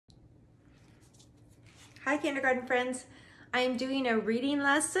Hi, kindergarten friends. I am doing a reading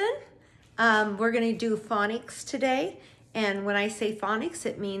lesson. We're going to do phonics today. And when I say phonics,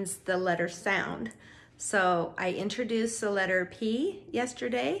 it means the letter sound. So I introduced the letter P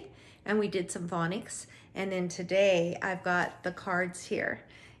yesterday, and we did some phonics. And then today I've got the cards here.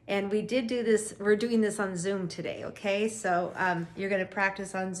 And we did do this, we're doing this on Zoom today, okay? So you're going to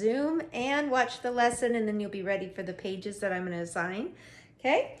practice on Zoom and watch the lesson, and then you'll be ready for the pages that I'm going to assign.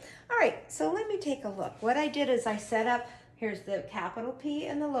 Okay, all right, so let me take a look. What I did is I set up, here's the capital P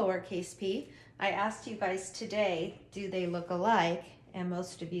and the lowercase p. I asked you guys today, do they look alike? And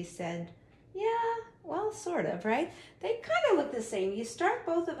most of you said, yeah, well, sort of, right? They kind of look the same. You start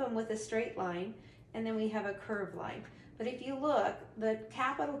both of them with a straight line, and then we have a curved line. But if you look, the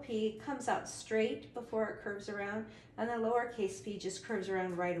capital P comes out straight before it curves around, and the lowercase p just curves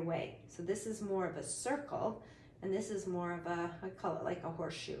around right away. So this is more of a circle, and this is more of a, I call it like a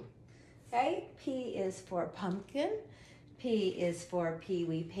horseshoe. Okay, P is for pumpkin, P is for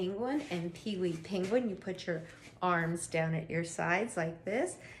pee-wee penguin, and pee-wee penguin, you put your arms down at your sides like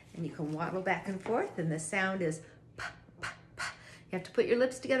this, and you can waddle back and forth, and the sound is pa, pa, pa. You have to put your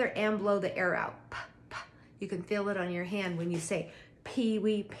lips together and blow the air out. Pa, pa. You can feel it on your hand when you say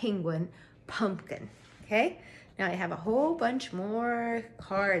pee-wee penguin, pumpkin, okay? Now I have a whole bunch more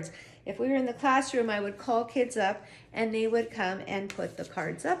cards. If we were in the classroom, I would call kids up and they would come and put the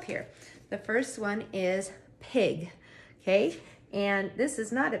cards up here. The first one is pig, okay? And this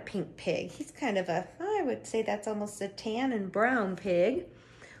is not a pink pig. He's kind of a, I would say that's almost a tan and brown pig.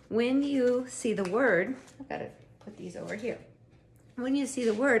 When you see the word, I've got to put these over here. When you see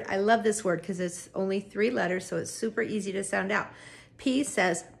the word, I love this word because it's only 3 letters, so it's super easy to sound out. P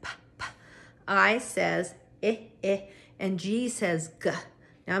says p, p. I says eh, and G says g.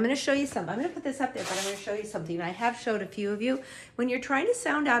 Now I'm going to show you something. I'm going to put this up there, but I'm going to show you something. I have showed a few of you. When you're trying to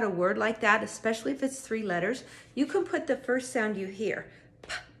sound out a word like that, especially if it's 3 letters, you can put the first sound you hear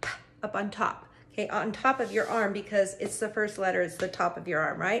p, p, up on top, okay, on top of your arm, because it's the first letter, it's the top of your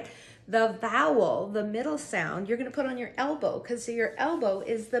arm, right? The vowel, the middle sound, you're going to put on your elbow, because your elbow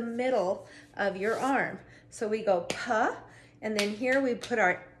is the middle of your arm. So we go p, and then here we put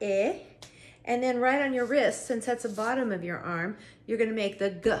our eh. And then right on your wrist, since that's the bottom of your arm, you're going to make the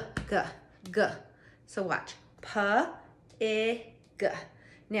g, g, g. So watch. P, I, g.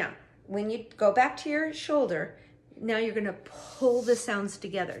 Now, when you go back to your shoulder, now you're going to pull the sounds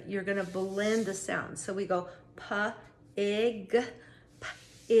together. You're going to blend the sounds. So we go p, I, g,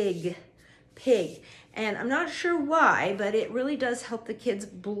 pig, pig. And I'm not sure why, but it really does help the kids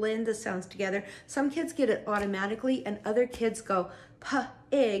blend the sounds together. Some kids get it automatically, and other kids go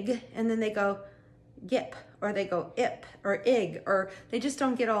p-ig, and then they go yip, or they go ip, or ig, or they just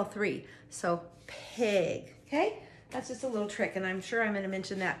don't get all 3. So pig, okay? That's just a little trick, and I'm sure I'm going to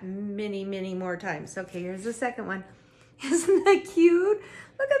mention that many, many more times. Okay, here's the second one. Isn't that cute?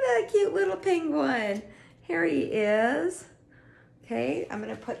 Look at that cute little penguin. Here he is. Okay, I'm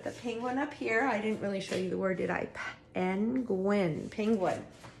going to put the penguin up here. I didn't really show you the word, did I? Penguin, penguin.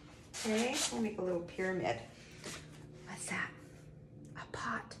 Okay, I'll make a little pyramid. What's that? A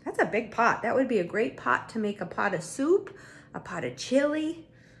pot. That's a big pot. That would be a great pot to make a pot of soup, a pot of chili,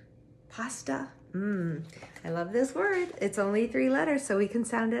 pasta. I love this word. It's only 3 letters, so we can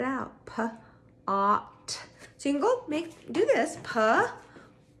sound it out. P-ot. So you can go do this. P-ot.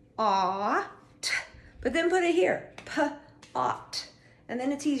 But then put it here. P-ot. And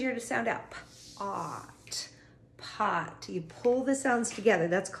then it's easier to sound out. P-ot. Pot. You pull the sounds together.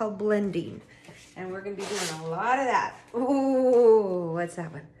 That's called blending. And we're going to be doing a lot of that. Ooh, what's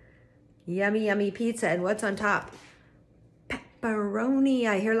that one? Yummy, yummy pizza. And what's on top? Pepperoni.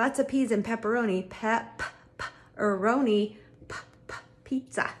 I hear lots of P's in pepperoni. Pepperoni.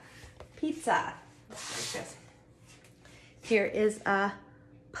 Pizza. Pizza. Here is a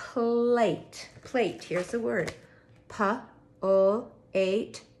plate. Plate. Here's the word.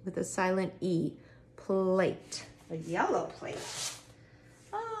 P-O-8 with a silent E. Plate. A yellow plate.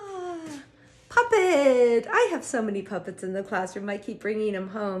 Puppet. I have so many puppets in the classroom. I keep bringing them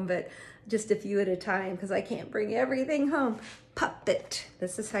home, but just a few at a time because I can't bring everything home. Puppet.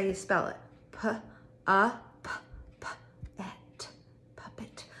 This is how you spell it. P-A-P-P-E-T.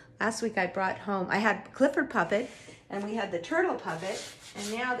 Puppet. Last week I brought home, I had Clifford puppet, and we had the turtle puppet, and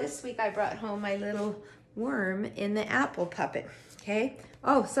now this week I brought home my little worm in the apple puppet. Okay.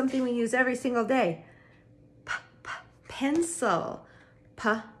 Oh, something we use every single day. Pencil.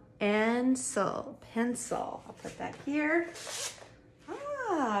 Pencil. Pencil. I'll put that here.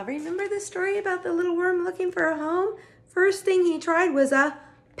 Remember the story about the little worm looking for a home? First thing he tried was a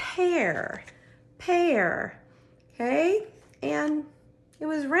pear. Pear. Okay? And it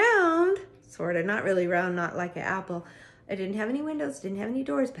was round, sort of, not really round, not like an apple. It didn't have any windows, didn't have any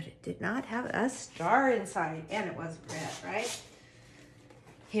doors, but it did not have a star inside, and it was red, right?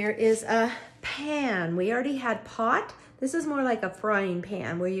 Here is a pan. We already had pot. This is more like a frying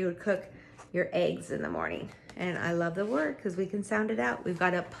pan where you would cook your eggs in the morning. And I love the word because we can sound it out. We've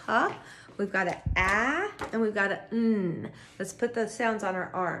got a p, we've got a a, and we've got a n. Let's put the sounds on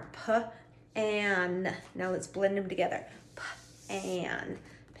our arm. P, and. Now let's blend them together. P, and.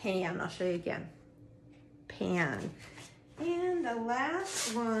 Pan. I'll show you again. Pan. And the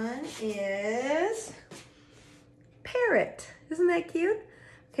last one is parrot. Isn't that cute?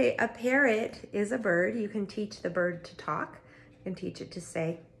 Okay, a parrot is a bird. You can teach the bird to talk. You can teach it to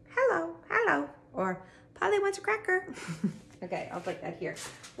say, hello, hello, or Polly wants a cracker. Okay, I'll put that here.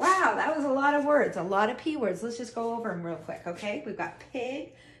 Wow, that was a lot of words, a lot of P words. Let's just go over them real quick, okay? We've got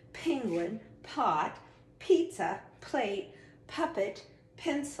pig, penguin, pot, pizza, plate, puppet,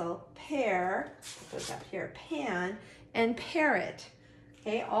 pencil, pear, put that here, pan, and parrot.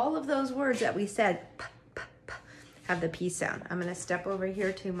 Okay, all of those words that we said have the P sound. I'm gonna step over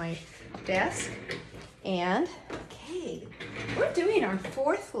here to my desk and, okay, we're doing our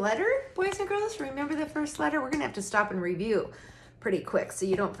fourth letter, boys and girls. Remember the first letter? We're gonna have to stop and review pretty quick so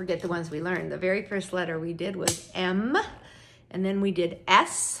you don't forget the ones we learned. The very first letter we did was M, and then we did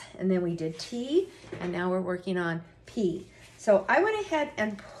S, and then we did T, and now we're working on P. So I went ahead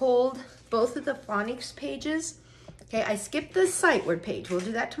and pulled both of the phonics pages. Okay, I skipped the sight word page. We'll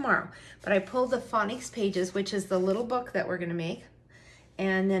do that tomorrow. But I pulled the phonics pages, which is the little book that we're gonna make,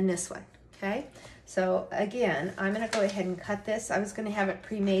 and then this one, okay? So again, I'm gonna go ahead and cut this. I was gonna have it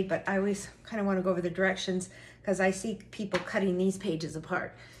pre-made, but I always kind of wanna go over the directions because I see people cutting these pages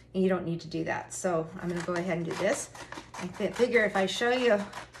apart, and you don't need to do that. So I'm gonna go ahead and do this. I figure if I show you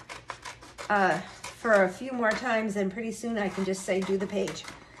for a few more times, then pretty soon I can just say do the page,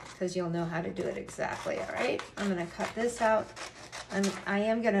 because you'll know how to do it exactly, all right? I'm gonna cut this out, and I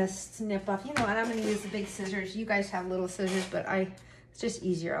am gonna snip off. You know what, I'm gonna use the big scissors. You guys have little scissors, but it's just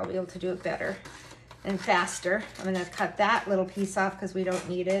easier. I'll be able to do it better and faster. I'm gonna cut that little piece off because we don't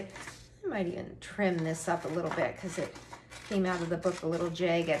need it. I might even trim this up a little bit because it came out of the book a little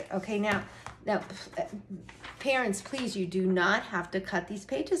jagged. Okay, now, parents, please, you do not have to cut these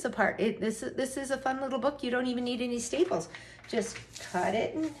pages apart. This is a fun little book. You don't even need any staples. Just cut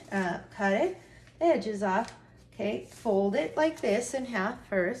it and cut it, the edges off. Okay, fold it like this in half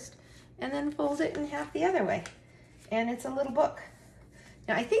first, and then fold it in half the other way. And it's a little book.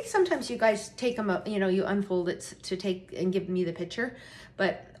 Now, I think sometimes you guys take them up, you know, you unfold it to take and give me the picture.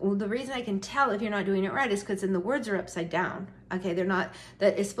 But the reason I can tell if you're not doing it right is because then the words are upside down. Okay, they're not,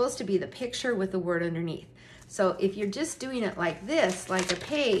 that is supposed to be the picture with the word underneath. So if you're just doing it like this, like a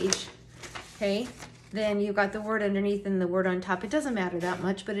page, okay, then you've got the word underneath and the word on top. It doesn't matter that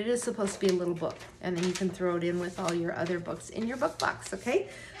much, but it is supposed to be a little book. And then you can throw it in with all your other books in your book box, okay?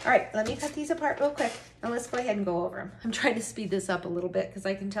 All right, let me cut these apart real quick, and let's go ahead and go over them. I'm trying to speed this up a little bit because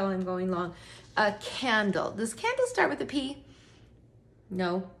I can tell I'm going long. A candle. Does candle start with a P?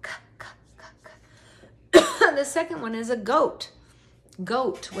 No. The second one is a goat.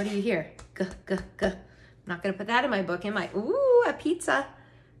 Goat. What do you hear? G, g, g. I'm not going to put that in my book, am I? Ooh, a pizza.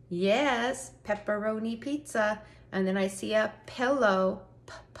 Yes, pepperoni pizza. And then I see a pillow.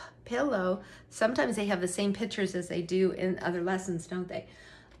 Pillow. Sometimes they have the same pictures as they do in other lessons, don't they?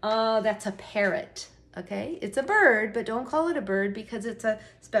 Oh, that's a parrot. Okay, it's a bird, but don't call it a bird because it's a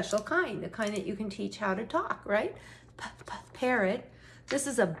special kind, the kind that you can teach how to talk, right? Parrot. This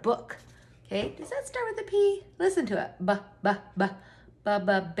is a book. Okay, does that start with a P? Listen to it.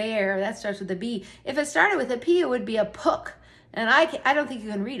 Bear. That starts with a B. If it started with a P, it would be a pook. And I don't think you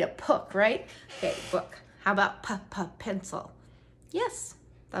can read a pook, right? Okay, book. How about pencil? Yes,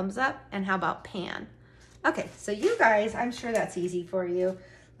 thumbs up. And how about pan? Okay, so you guys, I'm sure that's easy for you.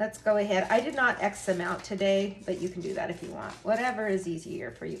 Let's go ahead. I did not X them out today, but you can do that if you want. Whatever is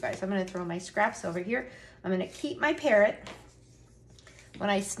easier for you guys. I'm going to throw my scraps over here. I'm going to keep my parrot. When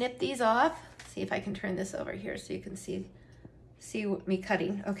I snip these off, see if I can turn this over here so you can see me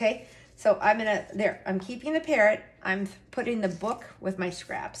cutting, okay? So I'm keeping the parrot. I'm putting the book with my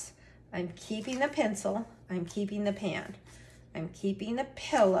scraps. I'm keeping the pencil. I'm keeping the pan. I'm keeping the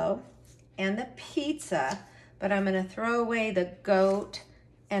pillow and the pizza, but I'm going to throw away the goat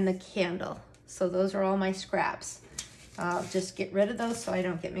and the candle. So those are all my scraps. I'll just get rid of those so I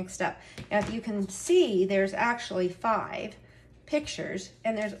don't get mixed up. Now, if you can see, there's actually 5 pictures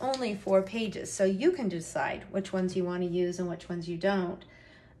and there's only 4 pages. So you can decide which ones you want to use and which ones you don't.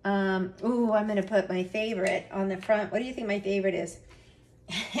 Ooh, I'm going to put my favorite on the front. What do you think my favorite is?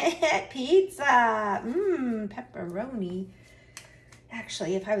 Pizza. Pepperoni.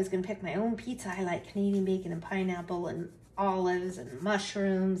 Actually, if I was gonna pick my own pizza, I like Canadian bacon and pineapple and olives and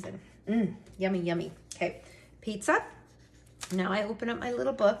mushrooms and yummy, yummy. Okay, pizza. Now I open up my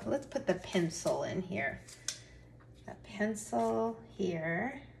little book. Let's put the pencil in here. The pencil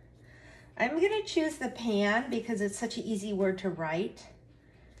here. I'm gonna choose the pan because it's such an easy word to write.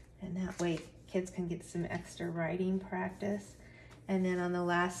 And that way kids can get some extra writing practice. And then on the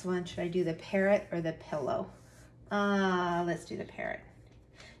last one, should I do the parrot or the pillow? Let's do the parrot.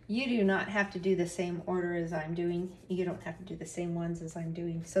 You do not have to do the same order as I'm doing. You don't have to do the same ones as I'm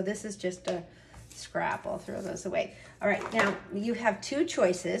doing. So this is just a scrap. I'll throw those away. All right, now you have two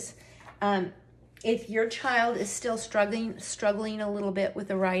choices. If your child is still struggling a little bit with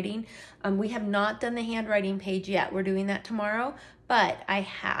the writing, we have not done the handwriting page yet. We're doing that tomorrow, but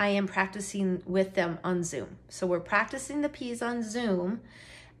I am practicing with them on Zoom. So we're practicing the P's on Zoom.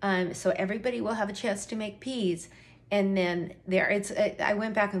 So everybody will have a chance to make P's. And then I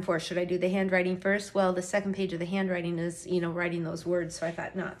went back and forth. Should I do the handwriting first? Well, the second page of the handwriting is, writing those words. So I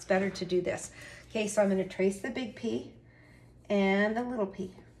thought, no, it's better to do this. Okay, so I'm going to trace the big P and the little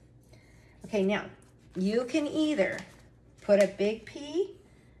p. Okay, now you can either put a big P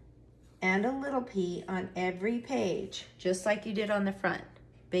and a little p on every page, just like you did on the front.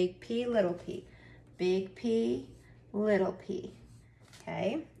 Big P, little p. Big P, little p.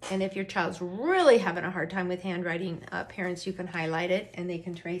 Okay, and if your child's really having a hard time with handwriting, parents, you can highlight it and they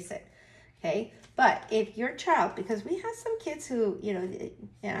can trace it. Okay, but if your child, because we have some kids who,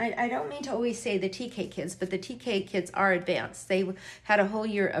 and I don't mean to always say the TK kids, but the TK kids are advanced. They had a whole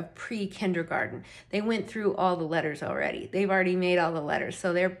year of pre-kindergarten. They went through all the letters already. They've already made all the letters,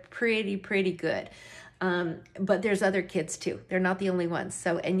 so they're pretty good. But there's other kids too. They're not the only ones.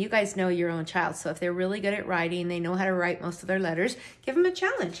 So, and you guys know your own child. So if they're really good at writing, they know how to write most of their letters, give them a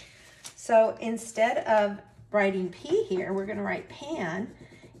challenge. So instead of writing P here, we're going to write pan.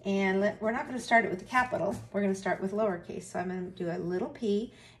 And we're not going to start it with the capital. We're going to start with lowercase. So I'm going to do a little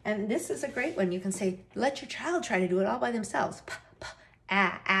p. And this is a great one. You can say, let your child try to do it all by themselves. P, p,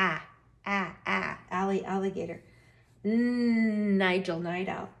 alligator. Nigel, night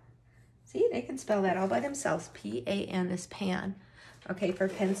owl. See, they can spell that all by themselves. P-A-N is pan. Okay, for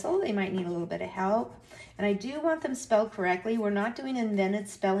pencil, they might need a little bit of help. And I do want them spelled correctly. We're not doing invented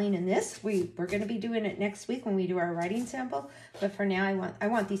spelling in this. We're going to be doing it next week when we do our writing sample. But for now, I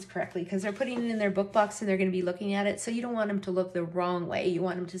want these correctly because they're putting it in their book box and they're going to be looking at it. So you don't want them to look the wrong way. You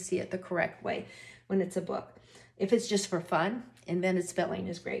want them to see it the correct way when it's a book. If it's just for fun, invented spelling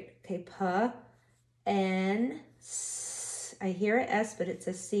is great. Okay, P-N, I hear a S, but it's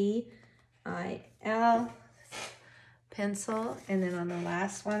a C-I-L. Pencil, and then on the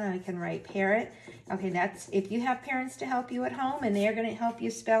last one I can write parrot. Okay, that's if you have parents to help you at home and they are going to help you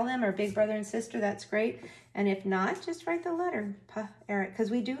spell them, or big brother and sister, that's great. And if not, just write the letter parrot,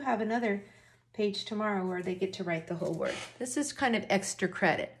 because we do have another page tomorrow where they get to write the whole word. This is kind of extra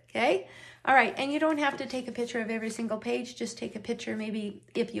credit. Okay, all right, and you don't have to take a picture of every single page. Just take a picture. Maybe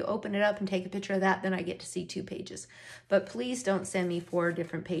if you open it up and take a picture of that, then I get to see 2 pages. But please don't send me 4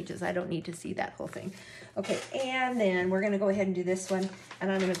 different pages. I don't need to see that whole thing. Okay, and then we're going to go ahead and do this one, and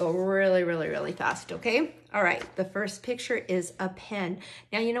I'm going to go really fast, okay? All right, the first picture is a pen.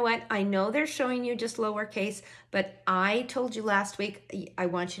 Now, you know what? I know they're showing you just lowercase, but I told you last week I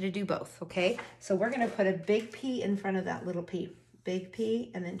want you to do both, okay? So we're going to put a big P in front of that little p. Big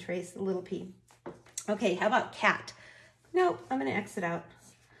P, and then trace the little p. Okay, how about cat? No, I'm going to X it out.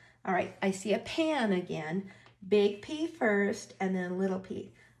 All right, I see a pan again. Big P first, and then little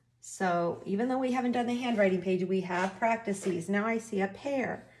p. So even though we haven't done the handwriting page, we have practiced these. Now I see a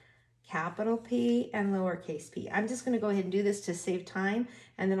pear. Capital P and lowercase p. I'm just going to go ahead and do this to save time,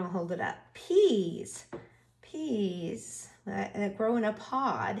 and then I'll hold it up. Peas. Peas that grow in a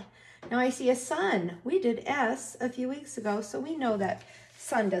pod. Now I see a sun. We did S a few weeks ago, so we know that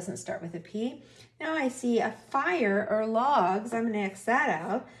sun doesn't start with a P. Now I see a fire or logs. I'm going to X that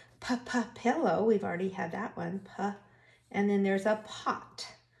out. Pillow. We've already had that one. And then there's a pot.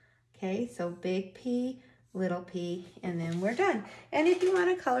 Okay, so big P, little p, and then we're done. And if you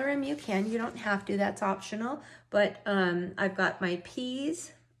want to color them, you can. You don't have to. That's optional. But I've got my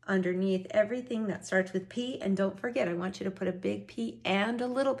P's underneath everything that starts with P. And don't forget, I want you to put a big P and a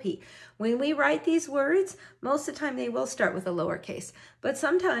little p. When we write these words, most of the time they will start with a lowercase. But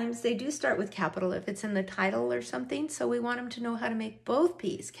sometimes they do start with capital if it's in the title or something. So we want them to know how to make both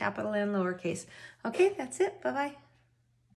P's, capital and lowercase. Okay, that's it. Bye-bye.